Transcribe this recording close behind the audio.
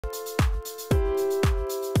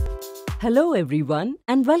Hello everyone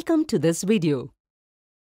and welcome to this video.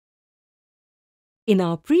 In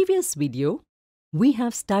our previous video, we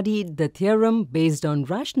have studied the theorem based on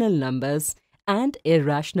rational numbers and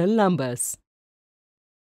irrational numbers.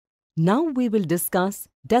 Now we will discuss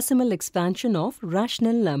decimal expansion of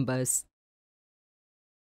rational numbers.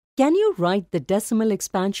 Can you write the decimal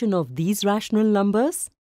expansion of these rational numbers?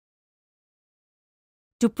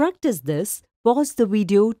 To practice this, pause the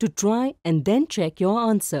video to try and then check your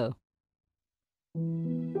answer.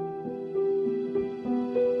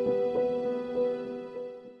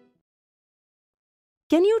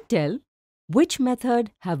 Can you tell which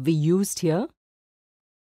method have we used here?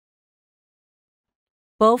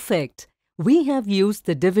 Perfect! We have used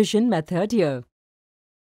the division method here.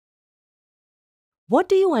 What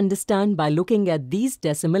do you understand by looking at these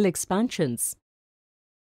decimal expansions?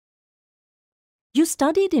 You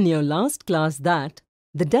studied in your last class that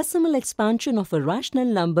the decimal expansion of a rational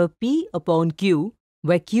number p upon q,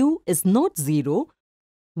 where q is not 0,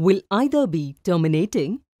 will either be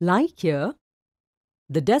terminating, like here.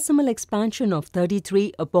 The decimal expansion of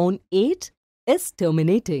 33 upon 8 is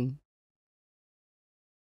terminating.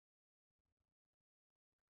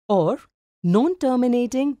 Or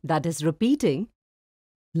non-terminating, that is repeating,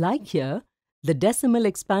 like here, the decimal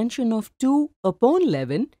expansion of 2 upon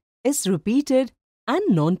 11 is repeated and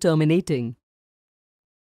non-terminating.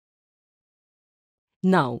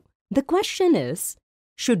 Now, the question is,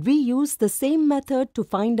 should we use the same method to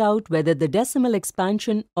find out whether the decimal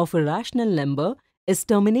expansion of a rational number is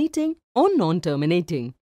terminating or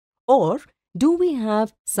non-terminating? Or do we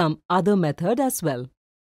have some other method as well?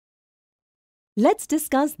 Let's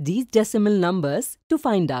discuss these decimal numbers to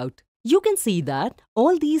find out. You can see that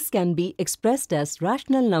all these can be expressed as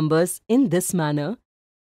rational numbers in this manner,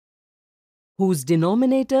 whose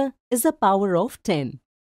denominator is a power of 10.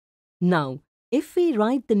 Now, if we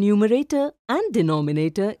write the numerator and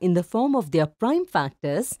denominator in the form of their prime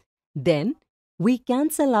factors, then we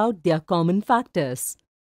cancel out their common factors.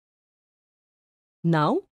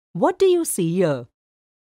 Now, what do you see here?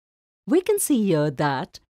 We can see here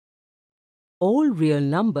that all real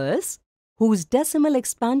numbers whose decimal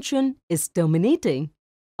expansion is terminating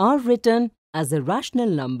are written as a rational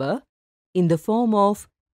number in the form of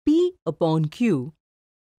p upon q,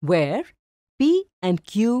 where p and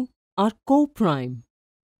q are co-prime.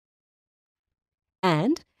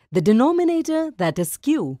 And the denominator, that is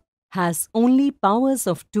q, has only powers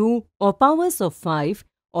of 2 or powers of 5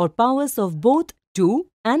 or powers of both 2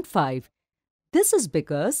 and 5. This is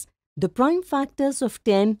because the prime factors of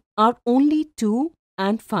 10 are only 2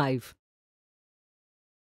 and 5.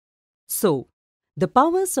 So, the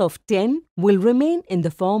powers of 10 will remain in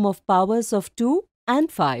the form of powers of 2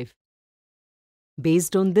 and 5.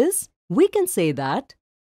 Based on this, we can say that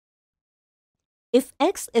if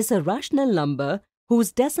x is a rational number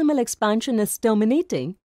whose decimal expansion is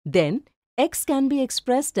terminating, then x can be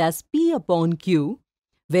expressed as p upon q,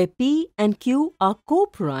 where p and q are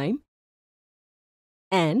co-prime,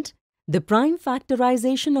 and the prime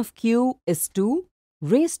factorization of q is 2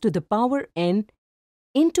 raised to the power n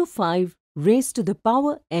into 5 raised to the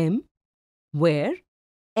power m, where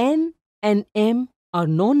n and m are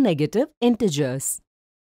non-negative integers.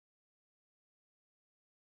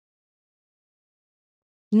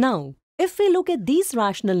 Now, if we look at these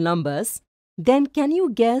rational numbers, then can you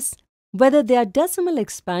guess whether their decimal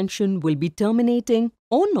expansion will be terminating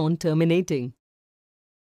or non-terminating?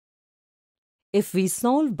 If we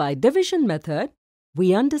solve by division method,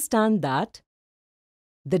 we understand that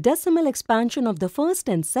the decimal expansion of the first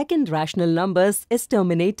and second rational numbers is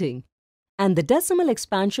terminating, and the decimal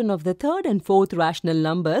expansion of the third and fourth rational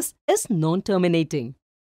numbers is non-terminating.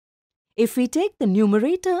 If we take the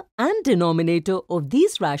numerator and denominator of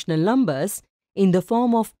these rational numbers in the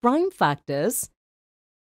form of prime factors,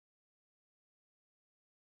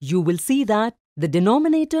 you will see that the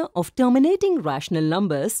denominator of terminating rational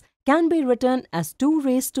numbers can be written as 2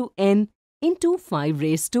 raised to n into 5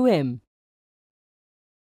 raised to m,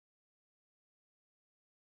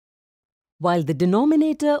 while the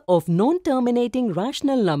denominator of non-terminating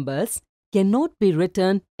rational numbers cannot be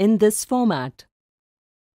written in this format.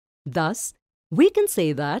 Thus, we can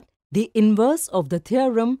say that the inverse of the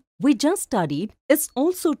theorem we just studied is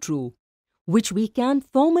also true, which we can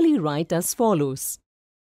formally write as follows.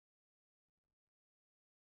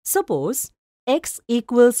 Suppose x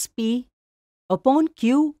equals p upon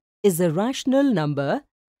q is a rational number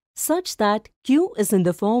such that q is in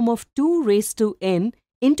the form of 2 raised to n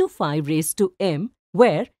into 5 raised to m,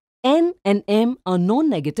 where n and m are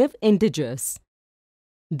non-negative integers.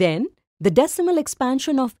 Then, the decimal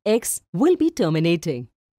expansion of x will be terminating.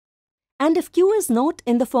 And if q is not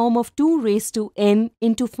in the form of 2 raised to n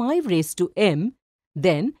into 5 raised to m,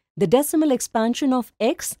 then the decimal expansion of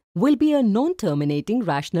x will be a non-terminating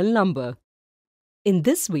rational number. In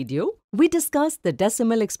this video, we discuss the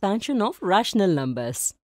decimal expansion of rational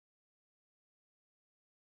numbers.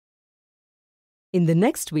 In the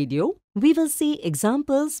next video, we will see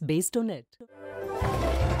examples based on it.